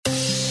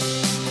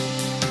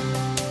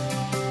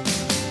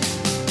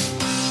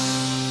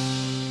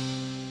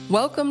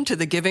Welcome to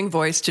the Giving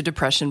Voice to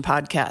Depression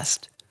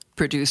podcast,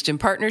 produced in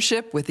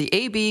partnership with the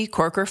A.B.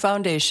 Corker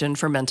Foundation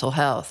for Mental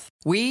Health.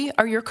 We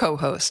are your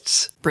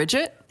co-hosts,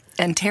 Bridget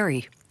and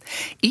Terry.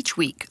 Each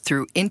week,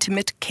 through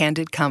intimate,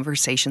 candid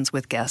conversations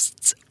with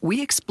guests, we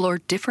explore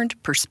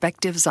different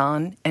perspectives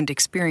on and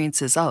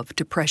experiences of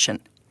depression.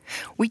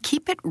 We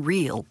keep it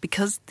real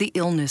because the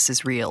illness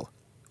is real.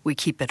 We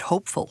keep it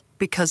hopeful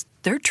because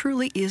there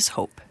truly is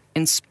hope,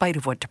 in spite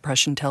of what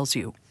depression tells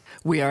you.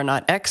 We are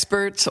not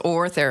experts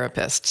or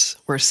therapists.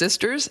 We're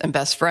sisters and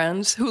best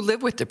friends who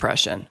live with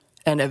depression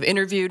and have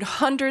interviewed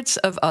hundreds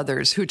of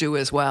others who do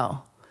as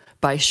well.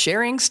 By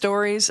sharing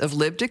stories of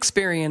lived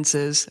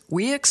experiences,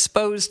 we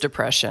expose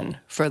depression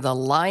for the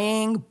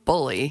lying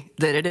bully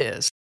that it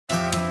is.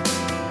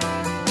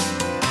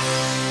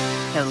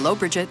 Hello,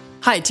 Bridget.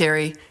 Hi,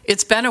 Terry.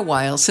 It's been a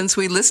while since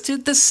we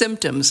listed the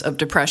symptoms of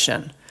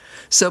depression.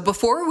 So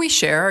before we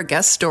share our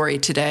guest story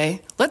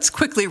today, let's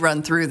quickly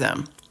run through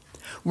them.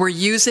 We're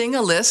using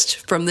a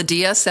list from the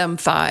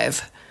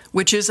DSM-5,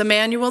 which is a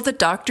manual that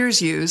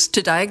doctors use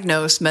to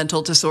diagnose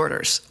mental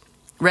disorders.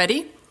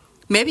 Ready?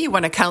 Maybe you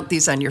want to count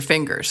these on your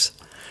fingers.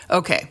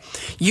 Okay,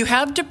 you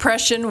have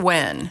depression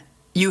when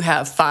you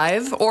have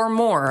 5 or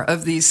more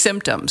of these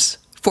symptoms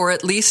for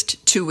at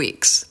least 2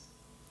 weeks.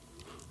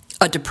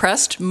 A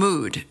depressed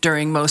mood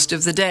during most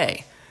of the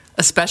day,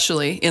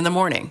 especially in the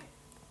morning.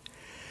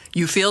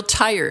 You feel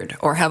tired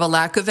or have a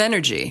lack of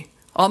energy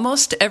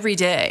almost every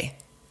day.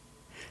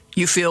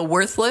 You feel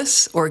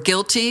worthless or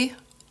guilty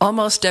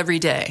almost every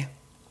day.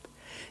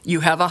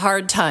 You have a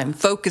hard time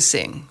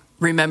focusing,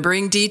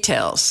 remembering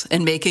details,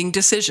 and making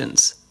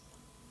decisions.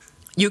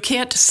 You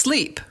can't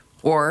sleep,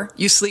 or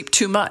you sleep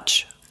too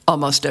much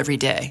almost every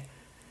day.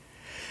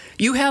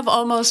 You have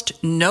almost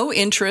no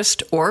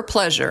interest or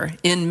pleasure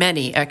in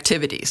many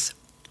activities.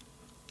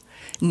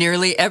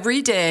 Nearly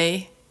every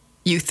day,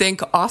 you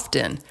think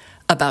often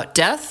about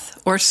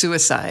death or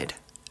suicide,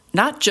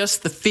 not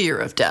just the fear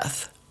of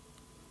death.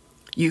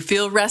 You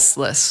feel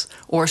restless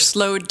or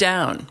slowed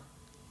down.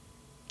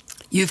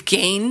 You've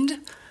gained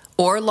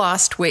or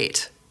lost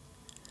weight.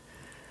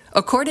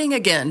 According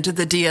again to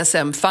the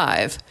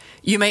DSM-5,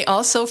 you may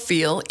also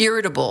feel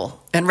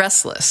irritable and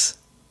restless,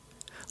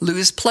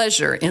 lose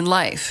pleasure in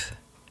life,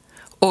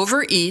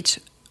 overeat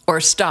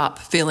or stop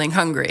feeling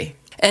hungry,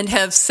 and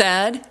have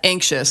sad,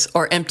 anxious,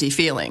 or empty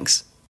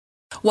feelings.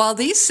 While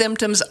these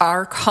symptoms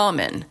are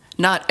common,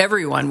 not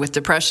everyone with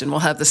depression will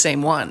have the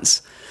same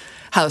ones.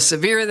 How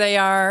severe they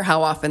are,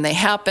 how often they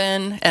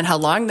happen, and how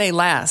long they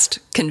last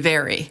can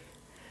vary.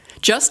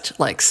 Just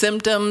like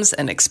symptoms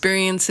and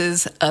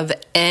experiences of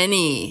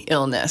any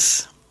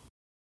illness.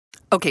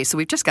 Okay, so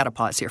we've just got to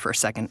pause here for a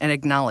second and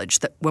acknowledge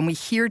that when we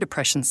hear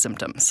depression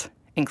symptoms,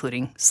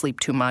 including sleep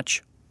too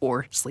much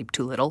or sleep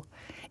too little,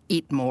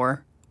 eat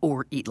more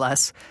or eat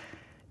less,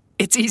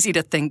 it's easy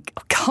to think,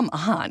 oh, come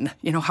on,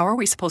 how are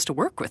we supposed to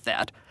work with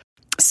that?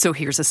 So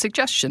here's a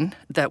suggestion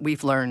that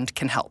we've learned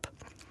can help.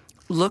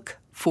 Look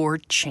for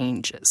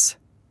changes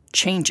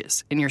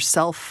in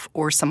yourself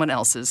or someone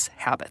else's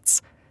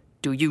habits.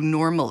 Do you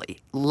normally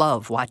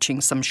love watching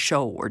some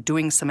show or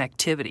doing some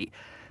activity,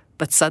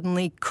 but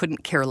suddenly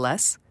couldn't care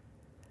less?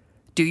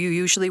 Do you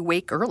usually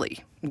wake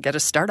early and get a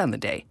start on the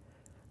day,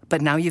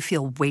 but now you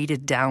feel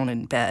weighted down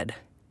in bed,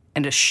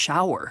 and a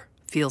shower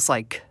feels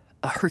like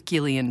a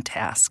Herculean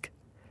task?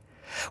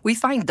 We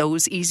find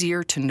those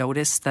easier to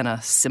notice than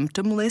a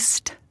symptom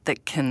list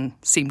that can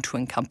seem to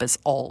encompass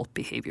all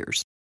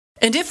behaviors.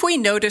 And if we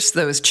notice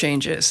those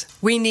changes,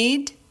 we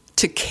need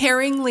to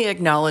caringly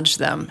acknowledge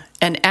them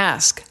and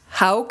ask,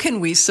 how can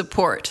we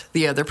support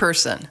the other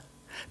person?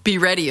 Be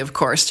ready, of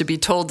course, to be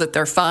told that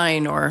they're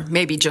fine or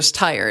maybe just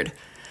tired,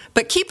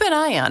 but keep an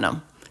eye on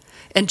them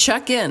and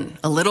check in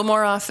a little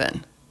more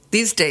often.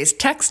 These days,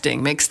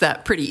 texting makes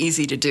that pretty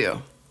easy to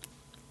do.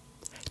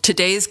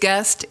 Today's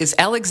guest is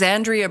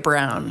Alexandria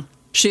Brown.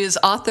 She is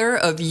author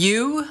of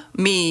You,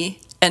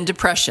 Me, and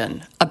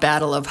Depression, A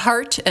Battle of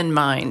Heart and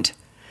Mind.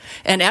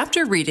 And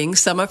after reading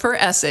some of her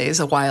essays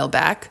a while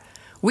back,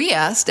 we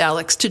asked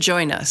Alex to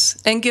join us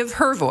and give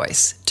her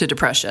voice to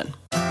depression.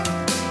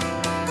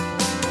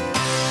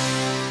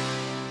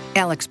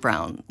 Alex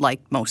Brown,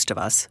 like most of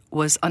us,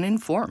 was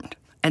uninformed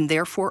and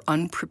therefore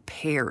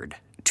unprepared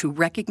to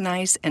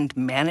recognize and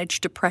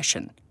manage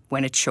depression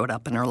when it showed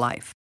up in her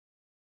life.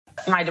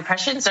 My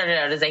depression started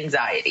out as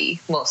anxiety,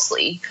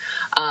 mostly.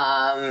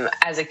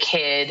 As a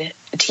kid,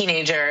 a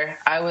teenager,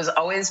 I was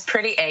always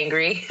pretty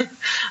angry.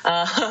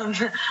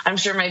 I'm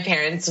sure my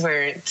parents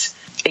weren't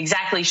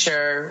exactly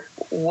sure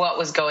what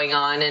was going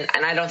on, and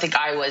I don't think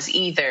I was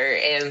either.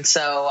 And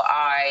so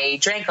I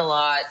drank a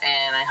lot,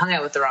 and I hung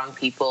out with the wrong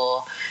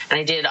people, and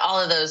I did all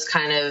of those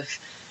kind of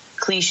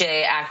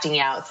cliche acting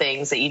out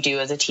things that you do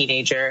as a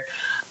teenager,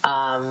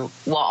 while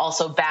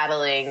also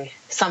battling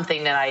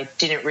something that I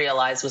didn't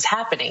realize was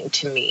happening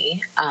to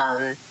me.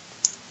 And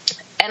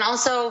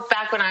also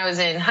back when I was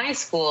in high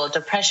school,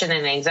 depression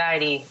and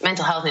anxiety,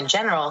 mental health in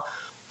general,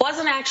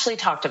 wasn't actually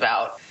talked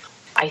about.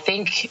 I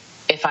think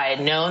if I had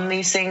known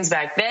these things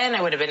back then,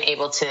 I would have been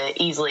able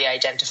to easily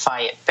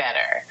identify it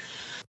better.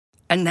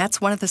 And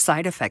that's one of the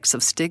side effects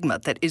of stigma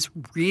that is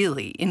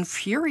really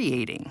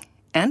infuriating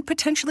and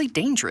potentially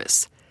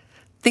dangerous.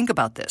 Think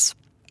about this.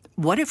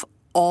 What if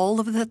all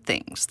of the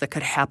things that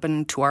could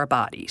happen to our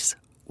bodies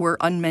were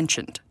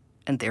unmentioned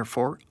and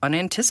therefore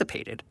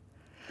unanticipated?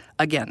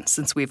 Again,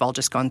 since we've all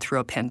just gone through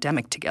a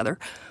pandemic together,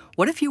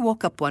 what if you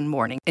woke up one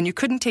morning and you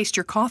couldn't taste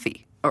your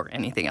coffee or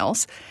anything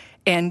else,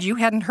 and you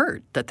hadn't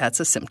heard that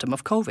that's a symptom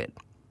of COVID?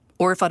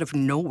 Or if out of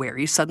nowhere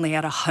you suddenly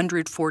had a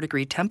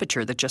 104-degree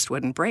temperature that just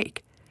wouldn't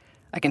break?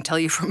 I can tell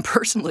you from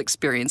personal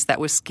experience that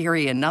was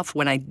scary enough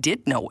when I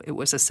did know it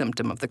was a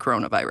symptom of the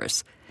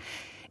coronavirus.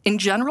 In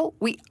general,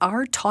 we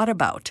are taught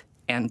about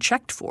and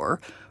checked for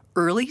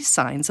early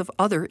signs of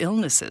other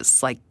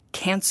illnesses like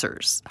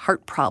cancers,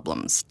 heart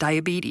problems,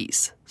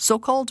 diabetes,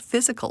 so-called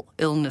physical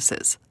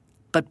illnesses.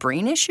 But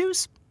brain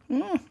issues?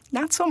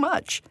 Not so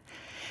much.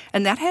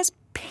 And that has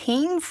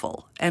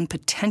painful and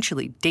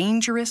potentially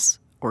dangerous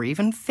or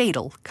even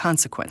fatal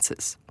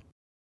consequences.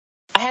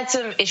 I had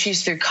some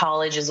issues through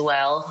college as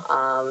well,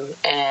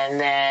 and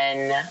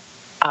then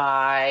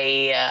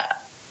I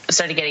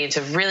started getting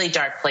into really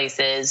dark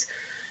places,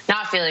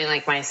 not feeling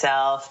like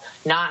myself,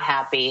 not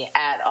happy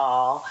at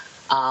all.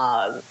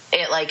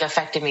 It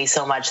affected me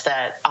so much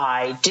that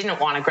I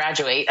didn't want to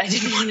graduate. I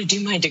didn't want to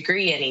do my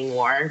degree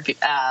anymore.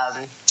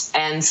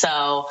 And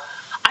so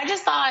I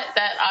just thought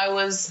that I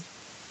was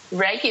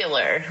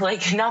regular.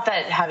 Not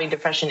that having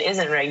depression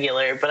isn't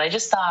regular, but I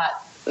just thought,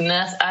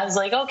 I was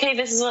like, okay,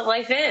 this is what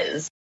life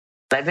is.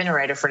 I've been a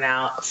writer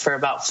for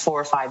about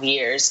 4 or 5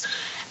 years,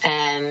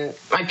 and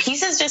my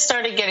pieces just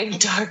started getting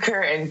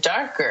darker and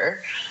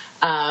darker.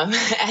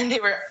 And they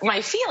were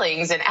my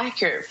feelings and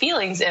accurate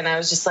feelings. And I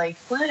was just like,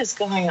 what is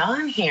going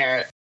on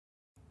here?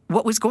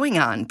 What was going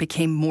on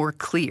became more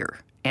clear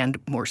and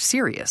more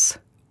serious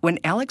when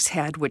Alex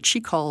had what she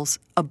calls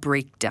a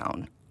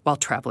breakdown while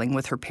traveling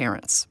with her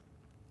parents.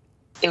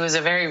 It was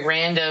a very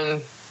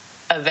random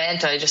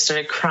event. I just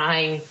started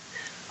crying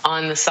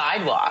on the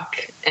sidewalk,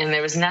 and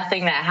there was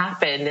nothing that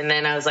happened. And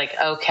then I was like,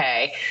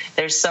 okay,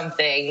 there's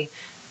something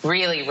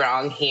really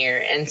wrong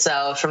here. And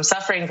so from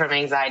suffering from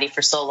anxiety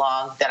for so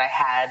long that I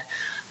had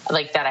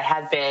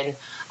been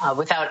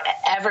without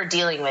ever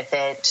dealing with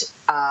it,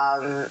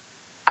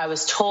 I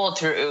was told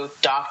through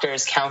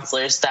doctors,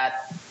 counselors,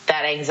 that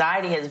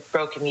anxiety has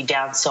broken me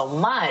down so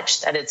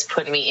much that it's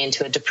put me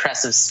into a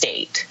depressive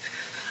state.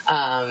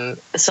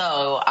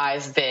 So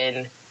I've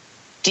been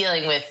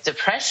dealing with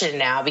depression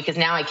now because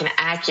now I can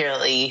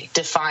accurately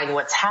define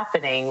what's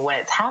happening when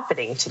it's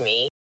happening to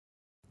me.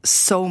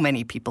 So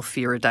many people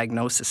fear a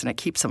diagnosis, and it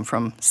keeps them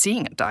from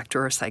seeing a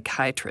doctor or a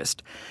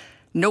psychiatrist.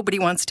 Nobody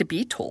wants to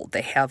be told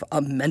they have a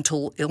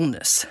mental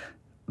illness.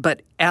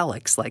 But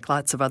Alex, like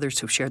lots of others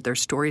who've shared their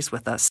stories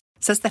with us,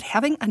 says that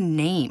having a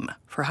name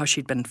for how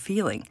she'd been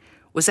feeling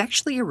was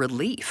actually a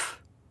relief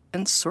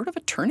and sort of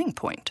a turning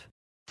point.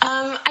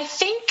 I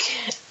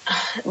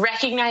think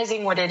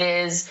recognizing what it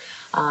is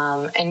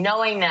and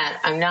knowing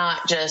that I'm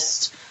not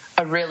just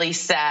a really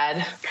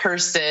sad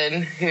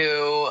person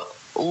who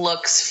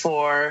looks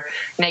for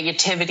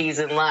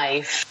negativities in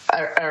life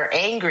or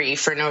angry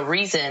for no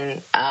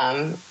reason,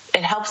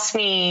 it helps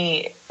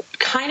me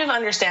kind of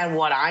understand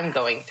what I'm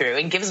going through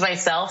and gives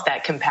myself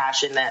that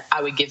compassion that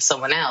I would give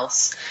someone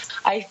else.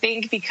 I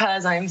think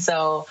because I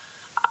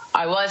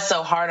was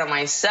so hard on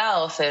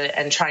myself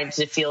and trying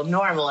to feel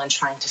normal and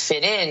trying to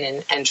fit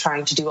in and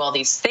trying to do all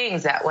these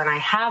things, that when I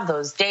have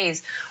those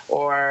days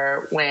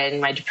or when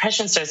my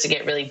depression starts to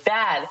get really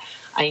bad,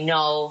 I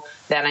know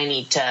that I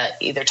need to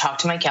either talk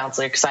to my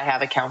counselor, because I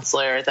have a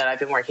counselor that I've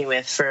been working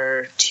with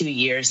for 2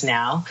 years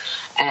now,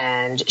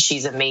 and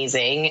she's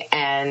amazing,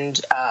 and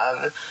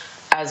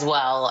as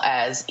well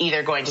as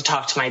either going to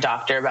talk to my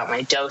doctor about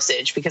my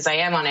dosage, because I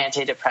am on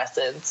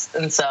antidepressants,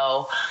 and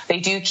so they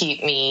do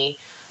keep me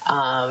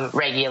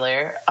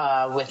regular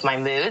with my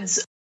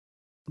moods.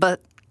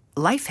 But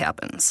life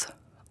happens.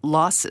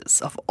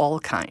 Losses of all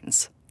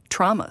kinds,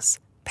 traumas,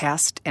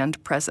 past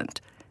and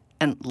present,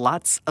 and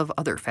lots of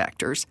other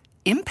factors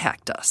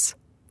impact us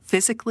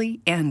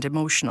physically and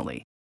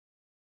emotionally.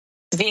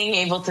 Being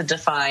able to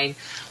define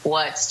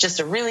what's just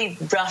a really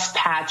rough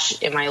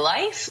patch in my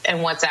life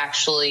and what's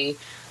actually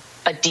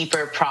a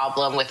deeper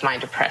problem with my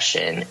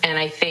depression. And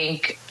I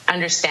think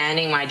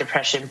understanding my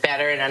depression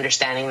better and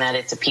understanding that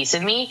it's a piece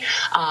of me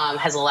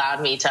has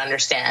allowed me to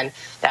understand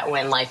that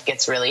when life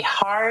gets really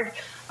hard,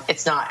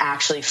 it's not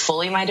actually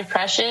fully my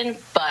depression,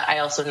 but I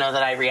also know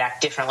that I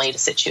react differently to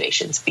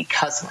situations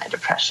because of my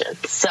depression.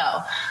 So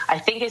I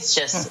think it's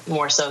just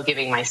more so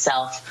giving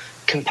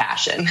myself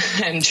compassion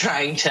and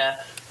trying to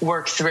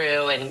work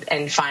through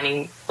and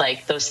finding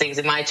those things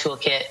in my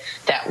toolkit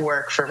that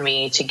work for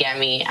me to get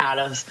me out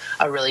of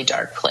a really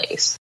dark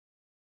place.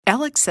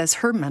 Alex says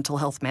her mental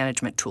health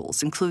management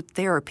tools include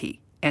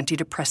therapy,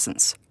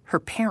 antidepressants, her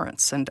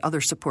parents and other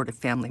supportive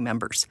family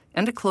members,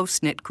 and a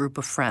close-knit group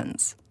of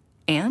friends,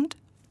 and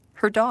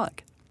her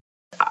dog.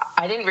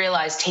 I didn't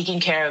realize taking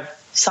care of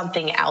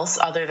something else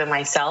other than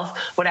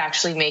myself would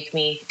actually make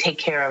me take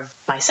care of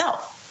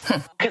myself.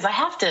 because I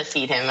have to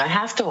feed him, I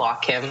have to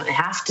walk him, I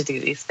have to do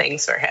these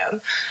things for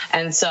him.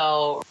 And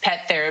so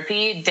pet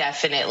therapy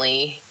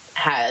definitely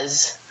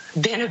has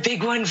been a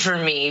big one for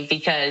me,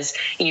 because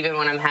even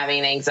when I'm having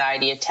an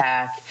anxiety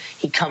attack,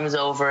 he comes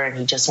over and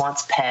he just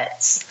wants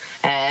pets.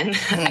 And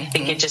I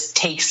think it just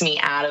takes me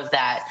out of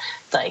that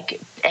like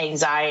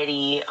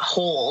anxiety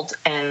hold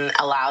and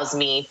allows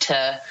me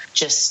to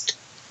just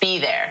be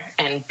there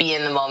and be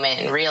in the moment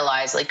and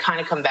realize, like, kind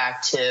of come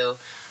back to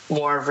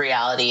more of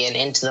reality and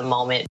into the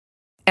moment.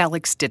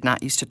 Alex did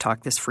not used to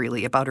talk this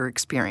freely about her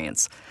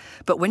experience,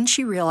 but when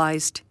she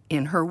realized,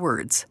 in her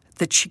words,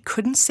 that she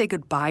couldn't say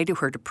goodbye to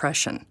her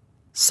depression,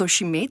 so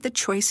she made the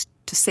choice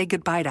to say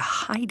goodbye to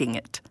hiding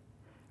it.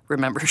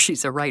 Remember,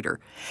 she's a writer.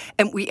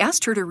 And we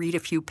asked her to read a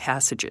few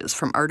passages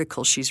from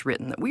articles she's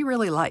written that we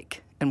really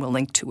like and we'll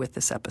link to with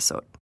this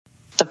episode.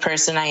 The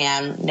person I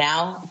am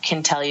now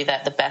can tell you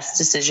that the best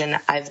decision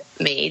I've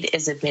made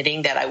is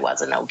admitting that I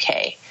wasn't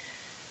okay.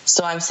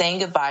 So I'm saying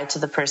goodbye to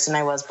the person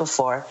I was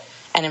before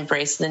and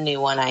embrace the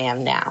new one I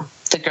am now.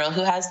 The girl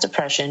who has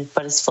depression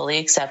but is fully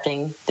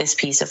accepting this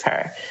piece of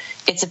her.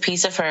 It's a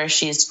piece of her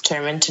she is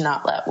determined to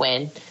not let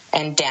win,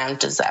 and damn,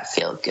 does that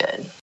feel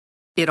good.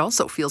 It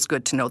also feels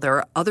good to know there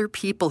are other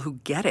people who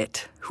get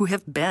it, who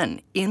have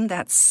been in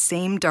that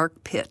same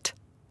dark pit.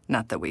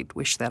 Not that we'd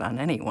wish that on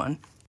anyone.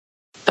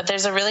 But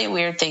there's a really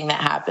weird thing that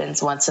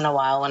happens once in a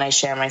while when I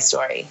share my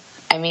story.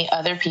 I meet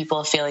other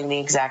people feeling the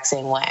exact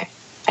same way.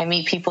 I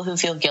meet people who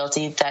feel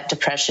guilty that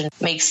depression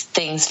makes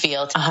things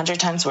feel 100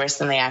 times worse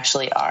than they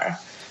actually are.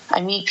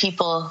 I meet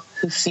people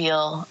who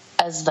feel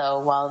as though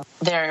while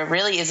there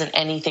really isn't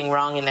anything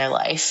wrong in their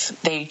life,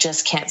 they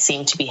just can't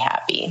seem to be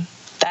happy.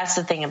 That's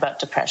the thing about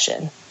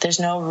depression. There's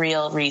no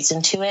real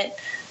reason to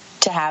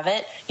have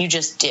it. You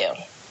just do.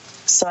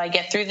 So I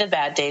get through the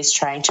bad days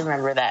trying to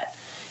remember that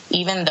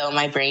even though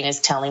my brain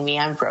is telling me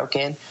I'm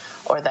broken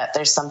or that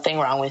there's something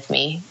wrong with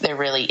me, there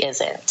really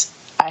isn't.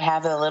 I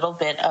have a little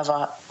bit of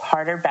a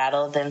harder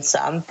battle than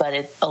some, but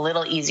it's a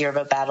little easier of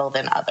a battle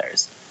than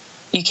others.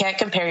 You can't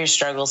compare your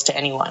struggles to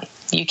anyone.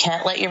 You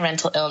can't let your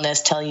mental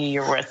illness tell you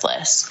you're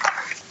worthless.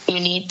 You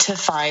need to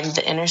find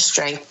the inner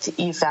strength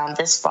you found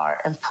this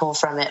far and pull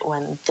from it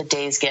when the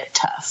days get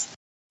tough.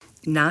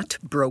 Not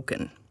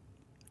broken.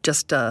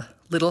 Just a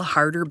little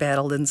harder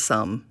battle than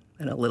some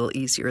and a little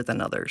easier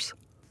than others.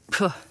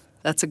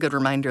 That's a good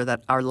reminder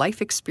that our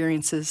life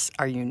experiences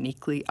are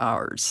uniquely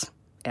ours,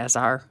 as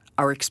are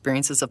our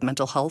experiences of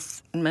mental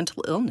health and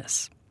mental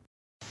illness.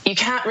 You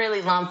can't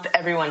really lump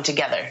everyone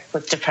together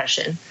with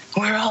depression.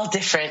 We're all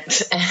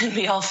different and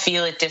we all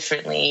feel it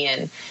differently.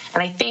 And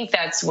I think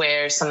that's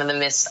where some of the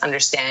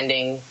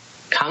misunderstanding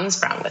comes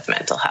from with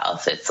mental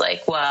health. It's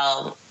like,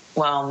 well,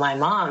 my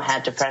mom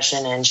had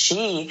depression and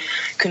she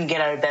couldn't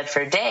get out of bed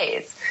for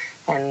days.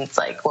 And it's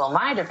like, well,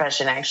 my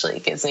depression actually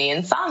gives me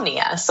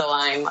insomnia, so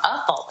I'm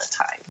up all the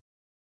time.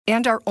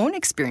 And our own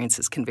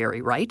experiences can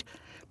vary, right?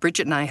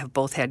 Bridget and I have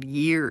both had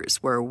years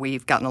where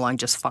we've gotten along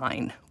just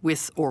fine,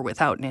 with or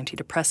without an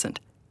antidepressant.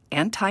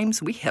 And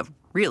times we have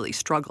really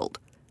struggled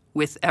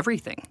with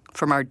everything,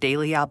 from our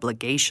daily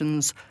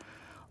obligations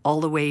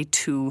all the way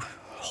to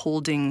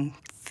holding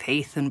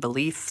faith and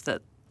belief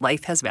that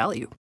life has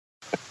value.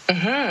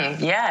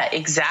 Mm-hmm. Yeah,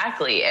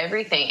 exactly.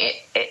 Everything,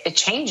 it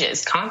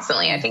changes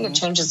constantly. I think it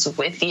changes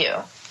with you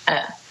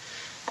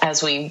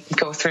as we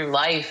go through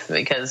life,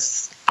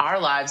 because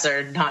our lives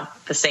are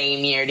not the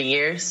same year to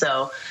year.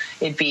 So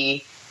it'd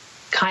be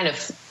kind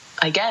of,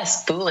 I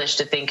guess, foolish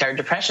to think our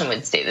depression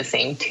would stay the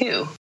same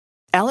too.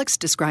 Alex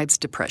describes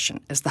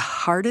depression as the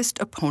hardest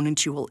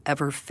opponent you will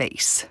ever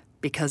face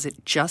because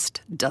it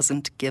just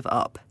doesn't give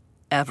up,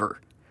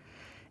 ever.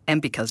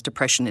 And because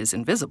depression is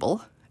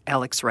invisible,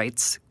 Alex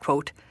writes,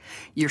 quote,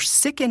 "You're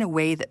sick in a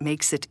way that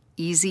makes it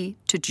easy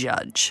to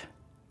judge.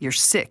 You're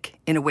sick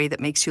in a way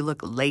that makes you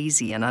look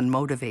lazy and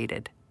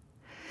unmotivated.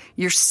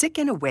 You're sick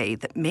in a way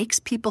that makes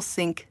people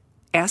think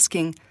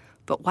asking,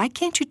 but why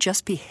can't you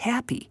just be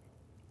happy,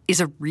 is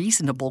a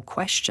reasonable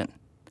question.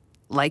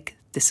 Like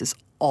this is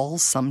all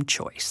some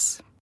choice."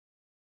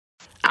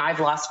 I've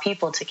lost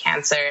people to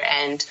cancer,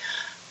 and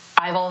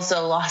I've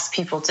also lost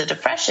people to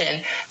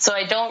depression. So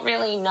I don't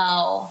really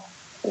know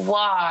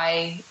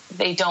why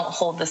they don't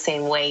hold the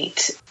same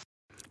weight.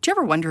 Do you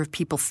ever wonder if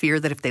people fear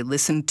that if they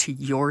listen to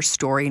your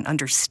story and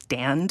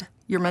understand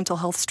your mental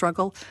health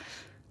struggle,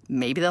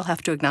 maybe they'll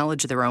have to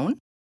acknowledge their own?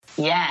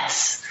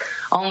 Yes.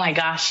 Oh my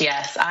gosh,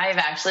 yes. I've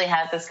actually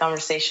had this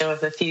conversation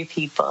with a few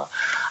people.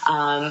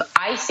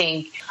 I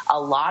think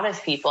a lot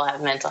of people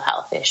have mental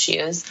health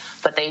issues,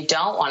 but they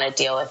don't want to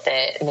deal with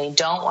it and they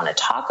don't want to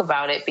talk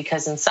about it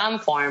because in some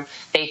form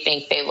they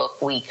think they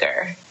look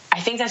weaker. I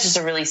think that's just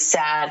a really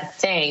sad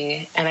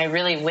thing, and I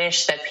really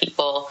wish that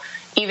people,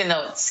 even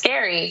though it's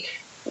scary,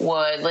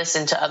 would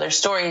listen to other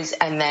stories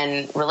and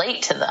then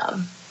relate to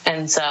them.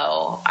 And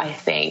so I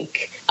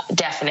think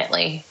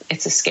definitely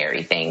it's a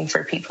scary thing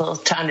for people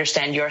to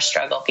understand your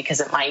struggle because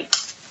it might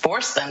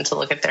force them to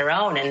look at their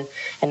own, and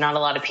not a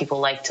lot of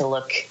people like to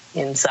look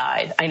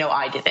inside. I know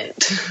I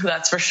didn't,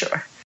 that's for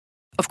sure.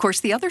 Of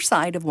course, the other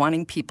side of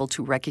wanting people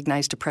to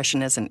recognize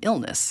depression as an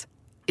illness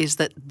is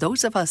that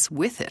those of us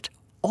with it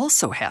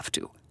also have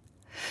to.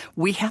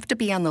 We have to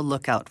be on the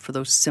lookout for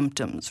those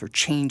symptoms or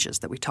changes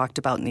that we talked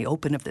about in the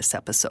open of this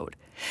episode,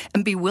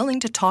 and be willing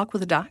to talk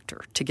with a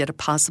doctor to get a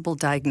possible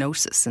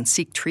diagnosis and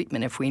seek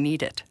treatment if we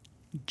need it,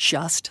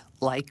 just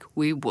like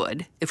we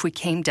would if we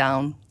came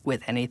down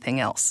with anything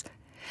else.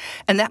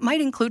 And that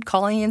might include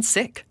calling in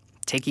sick,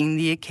 taking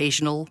the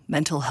occasional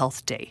mental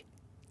health day,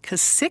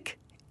 because sick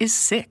is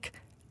sick,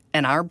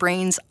 and our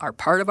brains are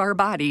part of our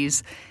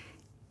bodies,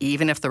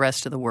 even if the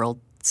rest of the world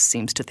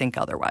seems to think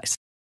otherwise.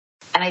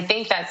 And I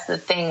think that's the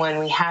thing when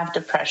we have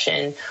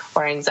depression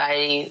or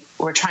anxiety,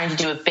 we're trying to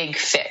do a big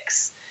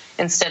fix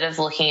instead of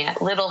looking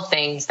at little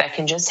things that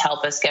can just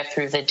help us get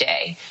through the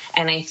day.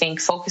 And I think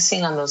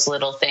focusing on those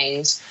little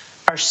things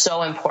are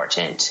so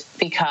important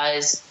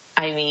because,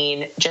 I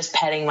mean, just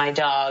petting my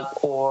dog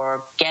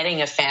or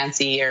getting a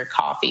fancier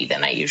coffee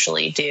than I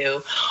usually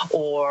do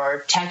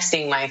or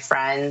texting my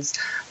friends,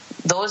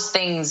 those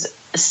things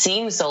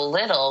seem so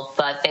little,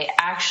 but they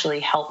actually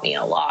help me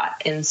a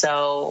lot. And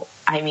so,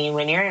 I mean,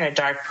 when you're in a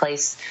dark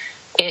place,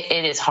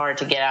 it is hard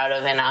to get out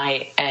of, and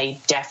I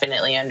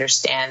definitely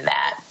understand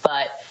that.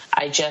 But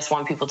I just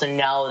want people to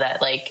know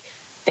that, like,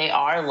 they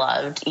are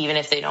loved, even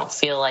if they don't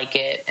feel like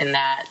it, and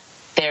that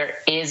there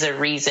is a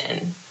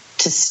reason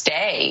to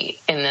stay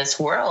in this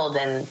world,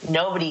 and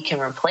nobody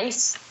can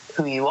replace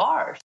who you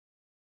are.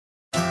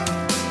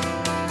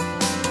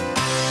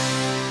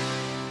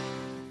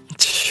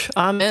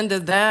 I'm into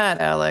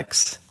that,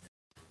 Alex.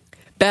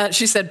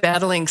 She said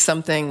battling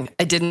something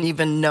I didn't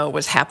even know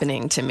was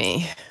happening to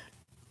me,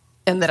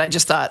 and that I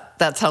just thought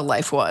that's how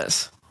life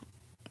was.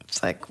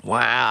 It's like,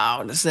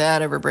 wow, does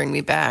that ever bring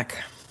me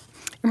back?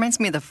 It reminds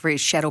me of the phrase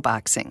shadow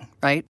boxing,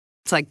 right?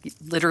 It's like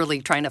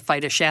literally trying to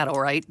fight a shadow,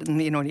 right? And,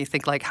 and you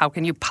think, like, how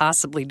can you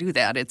possibly do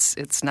that?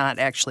 It's not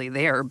actually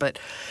there. But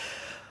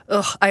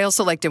I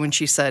also liked it when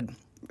she said,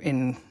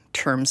 in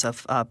terms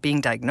of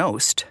being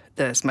diagnosed,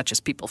 that as much as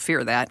people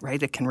fear that,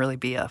 right, it can really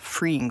be a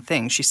freeing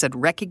thing. She said,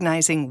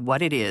 recognizing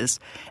what it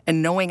is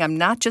and knowing I'm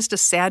not just a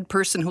sad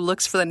person who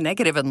looks for the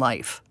negative in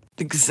life.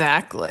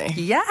 Exactly.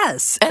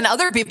 Yes. And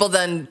other people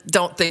then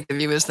don't think of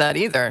you as that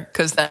either,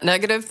 because that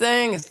negative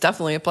thing is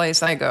definitely a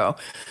place I go.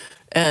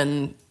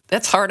 And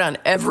that's hard on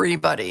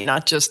everybody,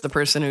 not just the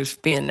person who's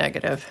being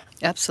negative.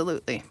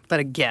 Absolutely. But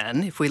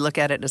again, if we look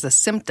at it as a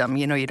symptom,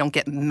 you don't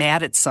get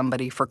mad at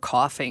somebody for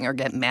coughing or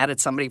get mad at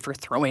somebody for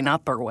throwing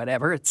up or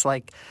whatever. It's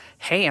like,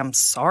 hey, I'm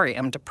sorry,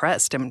 I'm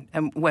depressed. And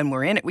when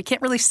we're in it, we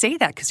can't really say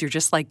that because you're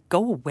just like,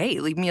 go away,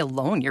 leave me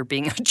alone. You're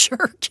being a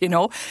jerk,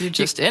 You're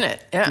just in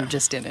it. Yeah. You're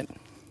just in it.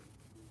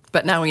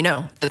 But now we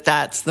know that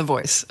that's the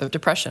voice of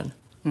depression.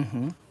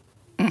 Mm-hmm.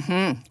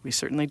 Mm-hmm. We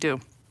certainly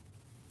do.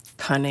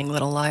 Cunning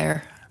little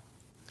liar.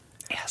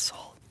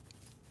 Asshole.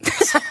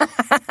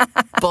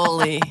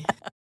 Bully.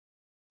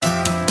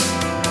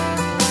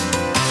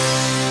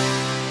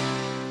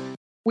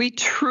 We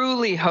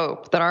truly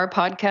hope that our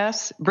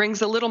podcast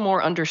brings a little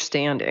more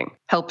understanding,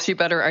 helps you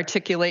better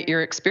articulate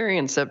your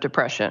experience of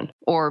depression,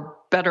 or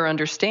better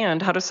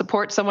understand how to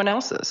support someone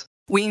else's.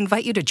 We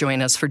invite you to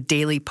join us for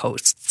daily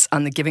posts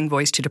on the Giving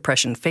Voice to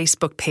Depression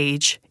Facebook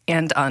page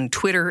and on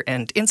Twitter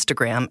and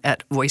Instagram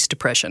at Voice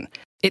Depression.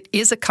 It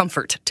is a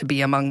comfort to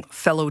be among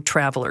fellow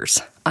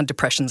travelers on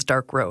depression's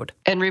dark road.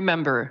 And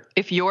remember,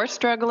 if you're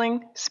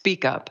struggling,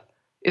 speak up.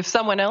 If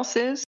someone else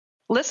is,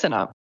 listen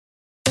up.